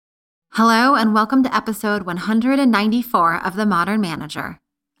Hello and welcome to episode 194 of The Modern Manager.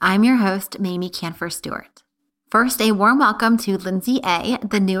 I'm your host, Mamie Canfer Stewart. First, a warm welcome to Lindsay A.,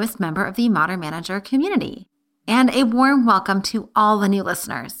 the newest member of the Modern Manager community. And a warm welcome to all the new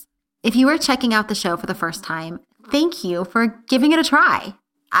listeners. If you are checking out the show for the first time, thank you for giving it a try.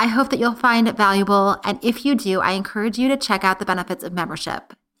 I hope that you'll find it valuable, and if you do, I encourage you to check out the benefits of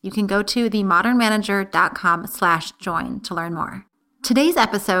membership. You can go to themodernmanager.com/join to learn more. Today's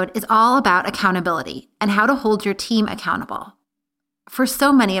episode is all about accountability and how to hold your team accountable. For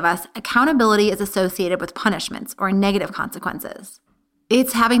so many of us, accountability is associated with punishments or negative consequences.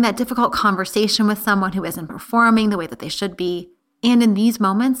 It's having that difficult conversation with someone who isn't performing the way that they should be. And in these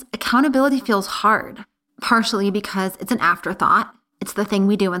moments, accountability feels hard, partially because it's an afterthought. It's the thing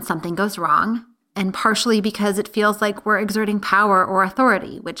we do when something goes wrong, and partially because it feels like we're exerting power or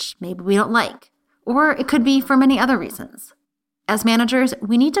authority, which maybe we don't like. Or it could be for many other reasons. As managers,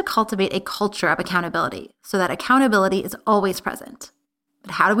 we need to cultivate a culture of accountability so that accountability is always present.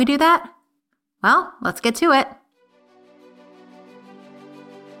 But how do we do that? Well, let's get to it.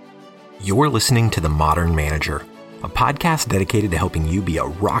 You're listening to The Modern Manager, a podcast dedicated to helping you be a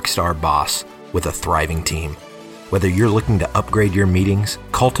rockstar boss with a thriving team. Whether you're looking to upgrade your meetings,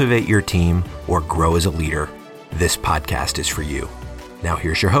 cultivate your team, or grow as a leader, this podcast is for you. Now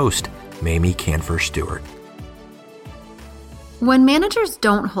here's your host, Mamie Canfer Stewart. When managers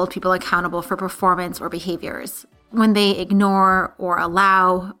don't hold people accountable for performance or behaviors, when they ignore or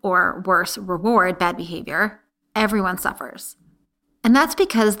allow, or worse, reward bad behavior, everyone suffers. And that's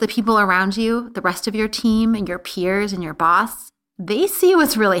because the people around you, the rest of your team and your peers and your boss, they see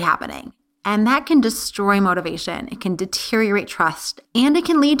what's really happening. And that can destroy motivation, it can deteriorate trust, and it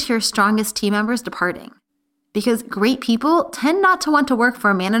can lead to your strongest team members departing. Because great people tend not to want to work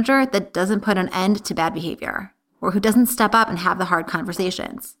for a manager that doesn't put an end to bad behavior, or who doesn't step up and have the hard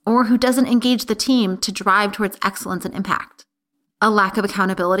conversations, or who doesn't engage the team to drive towards excellence and impact. A lack of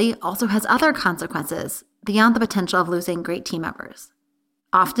accountability also has other consequences beyond the potential of losing great team members.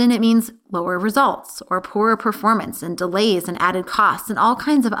 Often it means lower results, or poorer performance, and delays and added costs, and all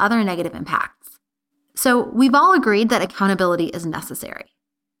kinds of other negative impacts. So we've all agreed that accountability is necessary.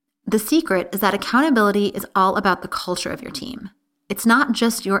 The secret is that accountability is all about the culture of your team. It's not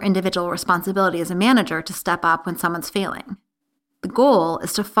just your individual responsibility as a manager to step up when someone's failing. The goal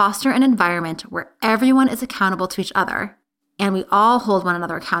is to foster an environment where everyone is accountable to each other, and we all hold one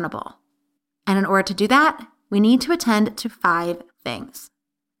another accountable. And in order to do that, we need to attend to 5 things.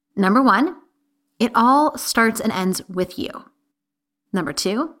 Number 1, it all starts and ends with you. Number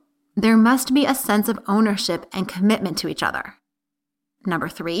 2, there must be a sense of ownership and commitment to each other. Number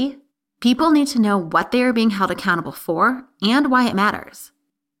 3, people need to know what they are being held accountable for and why it matters.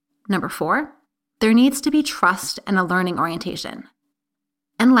 Number 4, there needs to be trust and a learning orientation.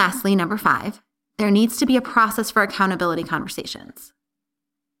 And lastly, number 5, there needs to be a process for accountability conversations.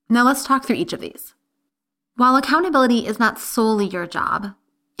 Now let's talk through each of these. While accountability is not solely your job,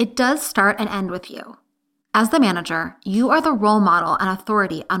 it does start and end with you. As the manager, you are the role model and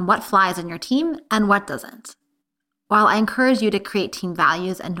authority on what flies in your team and what doesn't. While I encourage you to create team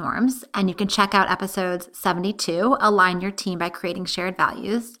values and norms, and you can check out episodes 72, Align Your Team by Creating Shared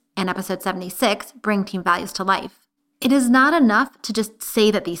Values, and episode 76, Bring Team Values to Life, it is not enough to just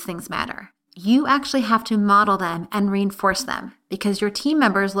say that these things matter. You actually have to model them and reinforce them because your team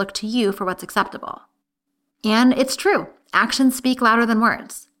members look to you for what's acceptable. And it's true, actions speak louder than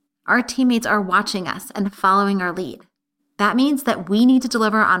words. Our teammates are watching us and following our lead. That means that we need to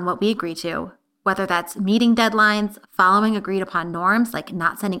deliver on what we agree to, whether that's meeting deadlines, following agreed upon norms like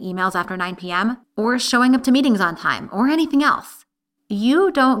not sending emails after 9 p.m., or showing up to meetings on time, or anything else. You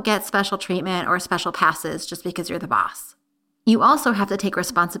don't get special treatment or special passes just because you're the boss. You also have to take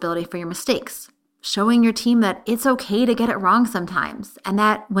responsibility for your mistakes, showing your team that it's okay to get it wrong sometimes, and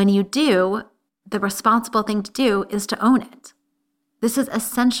that when you do, the responsible thing to do is to own it. This is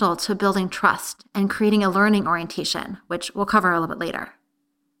essential to building trust and creating a learning orientation, which we'll cover a little bit later.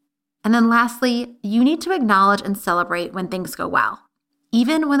 And then lastly, you need to acknowledge and celebrate when things go well,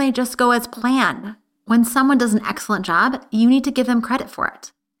 even when they just go as planned. When someone does an excellent job, you need to give them credit for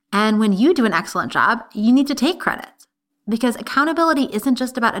it. And when you do an excellent job, you need to take credit. Because accountability isn't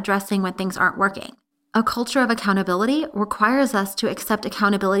just about addressing when things aren't working. A culture of accountability requires us to accept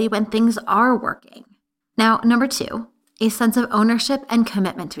accountability when things are working. Now, number 2, a sense of ownership and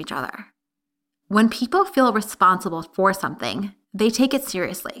commitment to each other. When people feel responsible for something, they take it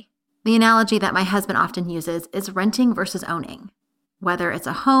seriously. The analogy that my husband often uses is renting versus owning. Whether it's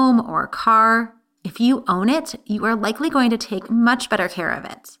a home or a car, if you own it, you are likely going to take much better care of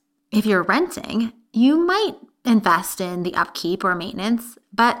it. If you're renting, you might invest in the upkeep or maintenance,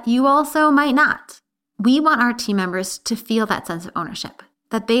 but you also might not. We want our team members to feel that sense of ownership,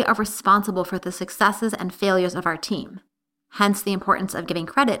 that they are responsible for the successes and failures of our team. Hence the importance of giving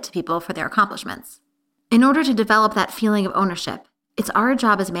credit to people for their accomplishments. In order to develop that feeling of ownership, it's our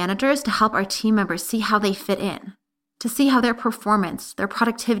job as managers to help our team members see how they fit in, to see how their performance, their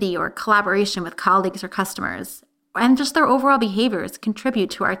productivity or collaboration with colleagues or customers, and just their overall behaviors contribute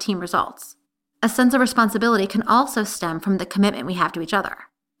to our team results. A sense of responsibility can also stem from the commitment we have to each other.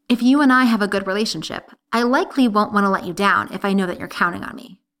 If you and I have a good relationship, I likely won't want to let you down if I know that you're counting on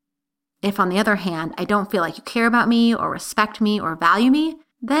me. If, on the other hand, I don't feel like you care about me or respect me or value me,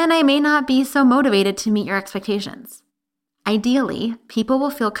 then I may not be so motivated to meet your expectations. Ideally, people will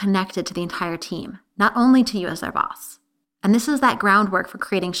feel connected to the entire team, not only to you as their boss. And this is that groundwork for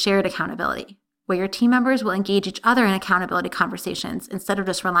creating shared accountability, where your team members will engage each other in accountability conversations instead of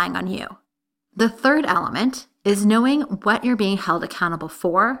just relying on you. The third element is knowing what you're being held accountable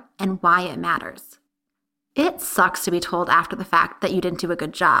for and why it matters. It sucks to be told after the fact that you didn't do a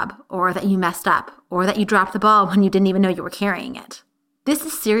good job, or that you messed up, or that you dropped the ball when you didn't even know you were carrying it. This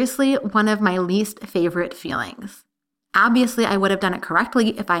is seriously one of my least favorite feelings. Obviously, I would have done it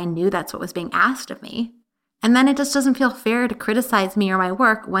correctly if I knew that's what was being asked of me. And then it just doesn't feel fair to criticize me or my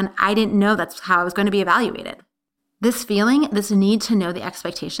work when I didn't know that's how I was going to be evaluated. This feeling, this need to know the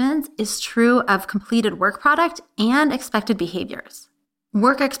expectations, is true of completed work product and expected behaviors.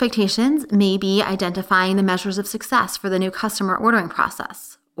 Work expectations may be identifying the measures of success for the new customer ordering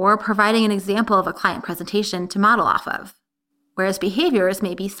process, or providing an example of a client presentation to model off of. Whereas behaviors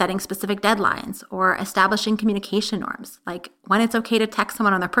may be setting specific deadlines or establishing communication norms, like when it's okay to text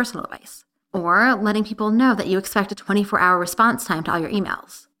someone on their personal device, or letting people know that you expect a 24-hour response time to all your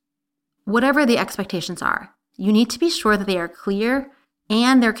emails. Whatever the expectations are, you need to be sure that they are clear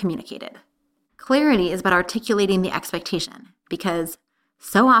and they're communicated. Clarity is about articulating the expectation, because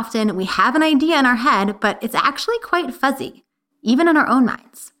so often we have an idea in our head, but it's actually quite fuzzy, even in our own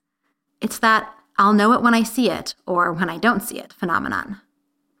minds. It's that I'll know it when I see it or when I don't see it phenomenon.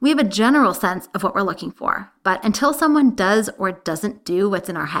 We have a general sense of what we're looking for, but until someone does or doesn't do what's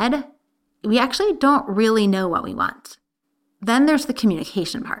in our head, we actually don't really know what we want. Then there's the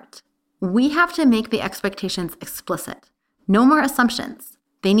communication part. We have to make the expectations explicit. No more assumptions.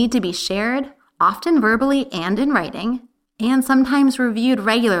 They need to be shared, often verbally and in writing, and sometimes reviewed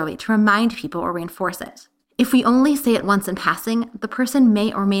regularly to remind people or reinforce it. If we only say it once in passing, the person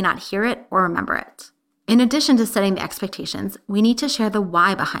may or may not hear it or remember it. In addition to setting the expectations, we need to share the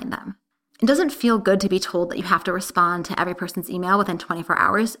why behind them. It doesn't feel good to be told that you have to respond to every person's email within 24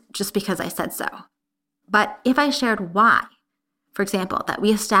 hours just because I said so. But if I shared why, for example, that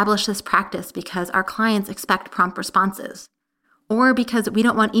we established this practice because our clients expect prompt responses, or because we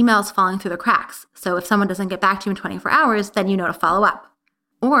don't want emails falling through the cracks, so if someone doesn't get back to you in 24 hours, then you know to follow up.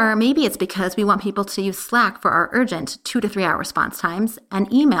 Or maybe it's because we want people to use Slack for our urgent 2 to 3 hour response times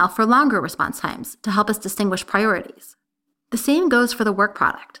and email for longer response times to help us distinguish priorities. The same goes for the work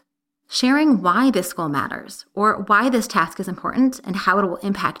product. Sharing why this goal matters, or why this task is important and how it will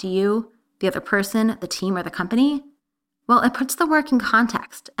impact you, the other person, the team, or the company, well, it puts the work in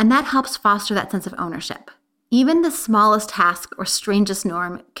context, and that helps foster that sense of ownership. Even the smallest task or strangest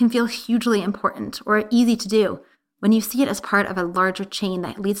norm can feel hugely important or easy to do when you see it as part of a larger chain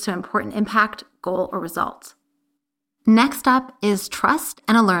that leads to an important impact, goal, or result. Next up is trust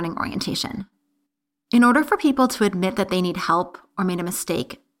and a learning orientation. In order for people to admit that they need help or made a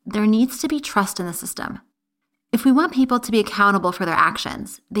mistake, there needs to be trust in the system. If we want people to be accountable for their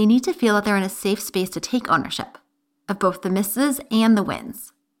actions, they need to feel that they're in a safe space to take ownership of both the misses and the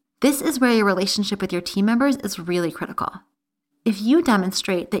wins. This is where your relationship with your team members is really critical. If you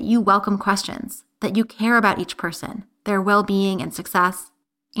demonstrate that you welcome questions, that you care about each person, their well-being and success,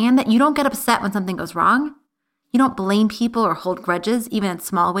 and that you don't get upset when something goes wrong, you don't blame people or hold grudges even in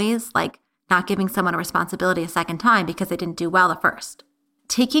small ways, like not giving someone a responsibility a second time because they didn't do well the first.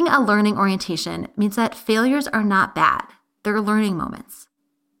 Taking a learning orientation means that failures are not bad. They're learning moments.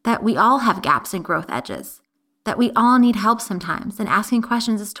 That we all have gaps and growth edges. That we all need help sometimes, and asking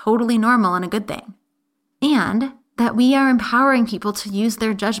questions is totally normal and a good thing. And that we are empowering people to use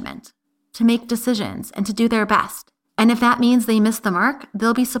their judgment, to make decisions, and to do their best. And if that means they miss the mark,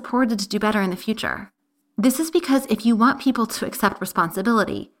 they'll be supported to do better in the future. This is because if you want people to accept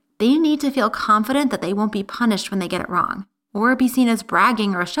responsibility, they need to feel confident that they won't be punished when they get it wrong, or be seen as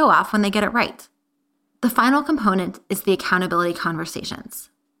bragging or a show-off when they get it right. The final component is the accountability conversations.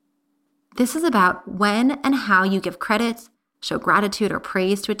 This is about when and how you give credit, show gratitude or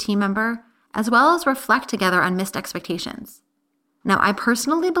praise to a team member, as well as reflect together on missed expectations. Now, I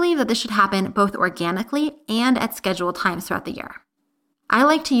personally believe that this should happen both organically and at scheduled times throughout the year. I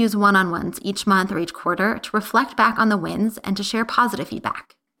like to use one-on-ones each month or each quarter to reflect back on the wins and to share positive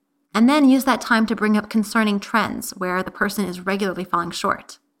feedback. And then use that time to bring up concerning trends where the person is regularly falling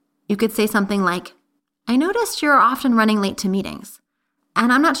short. You could say something like, I noticed you're often running late to meetings,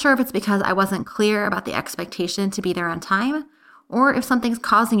 and I'm not sure if it's because I wasn't clear about the expectation to be there on time, or if something's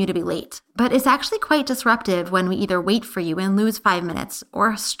causing you to be late. But it's actually quite disruptive when we either wait for you and lose 5 minutes,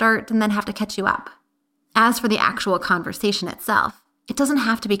 or start and then have to catch you up. As for the actual conversation itself, it doesn't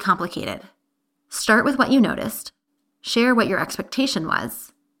have to be complicated. Start with what you noticed, share what your expectation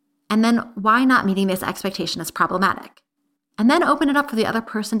was, and then why not meeting this expectation is problematic. And then open it up for the other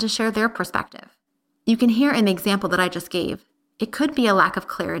person to share their perspective. You can hear in the example that I just gave, it could be a lack of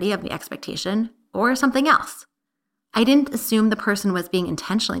clarity of the expectation or something else. I didn't assume the person was being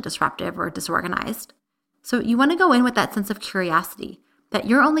intentionally disruptive or disorganized. So you want to go in with that sense of curiosity, that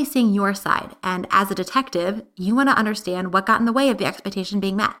you're only seeing your side, and as a detective, you want to understand what got in the way of the expectation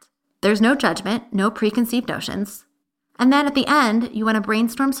being met. There's no judgment, no preconceived notions. And then at the end, you want to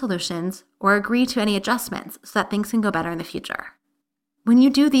brainstorm solutions or agree to any adjustments so that things can go better in the future. When you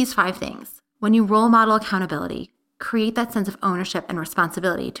do these 5 things, when you role model accountability, create that sense of ownership and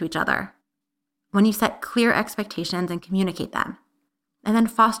responsibility to each other, when you set clear expectations and communicate them, and then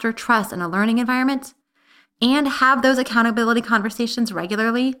foster trust in a learning environment, and have those accountability conversations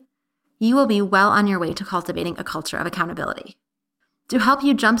regularly, you will be well on your way to cultivating a culture of accountability. To help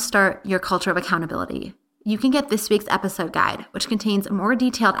you jumpstart your culture of accountability, you can get this week's episode guide, which contains more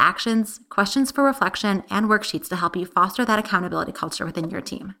detailed actions, questions for reflection, and worksheets to help you foster that accountability culture within your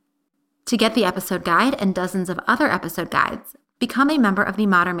team. To get the episode guide and dozens of other episode guides, become a member of the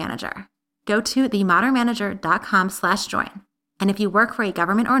Modern Manager. Go to themodernmanager.com/join. And if you work for a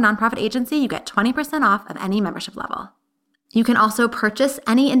government or nonprofit agency, you get 20% off of any membership level. You can also purchase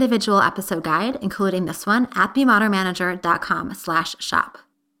any individual episode guide, including this one, at themodernmanager.com/shop.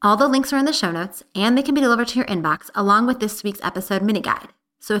 All the links are in the show notes, and they can be delivered to your inbox along with this week's episode mini guide.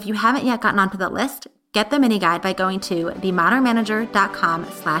 So if you haven't yet gotten onto the list, get the mini guide by going to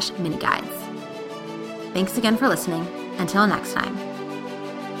themodernmanager.com/mini guides. Thanks again for listening. Until next time.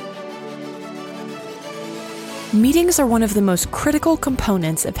 Meetings are one of the most critical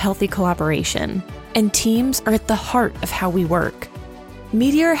components of healthy collaboration, and teams are at the heart of how we work.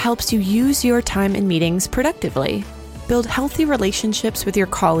 Meteor helps you use your time in meetings productively, build healthy relationships with your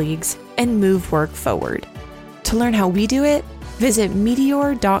colleagues, and move work forward. To learn how we do it, visit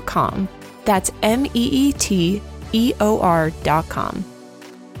meteor.com. That's MEETEOR.com.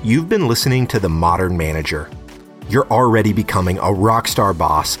 You've been listening to The Modern Manager. You're already becoming a rockstar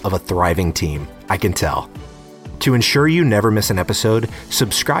boss of a thriving team, I can tell. To ensure you never miss an episode,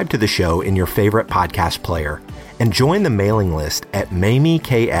 subscribe to the show in your favorite podcast player and join the mailing list at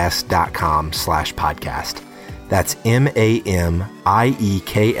mamieks.com/podcast. That's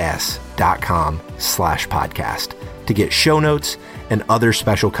MAMIEKS.com/podcast to get show notes and other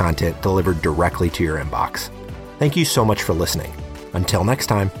special content delivered directly to your inbox. Thank you so much for listening. Until next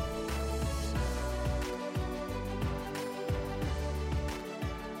time.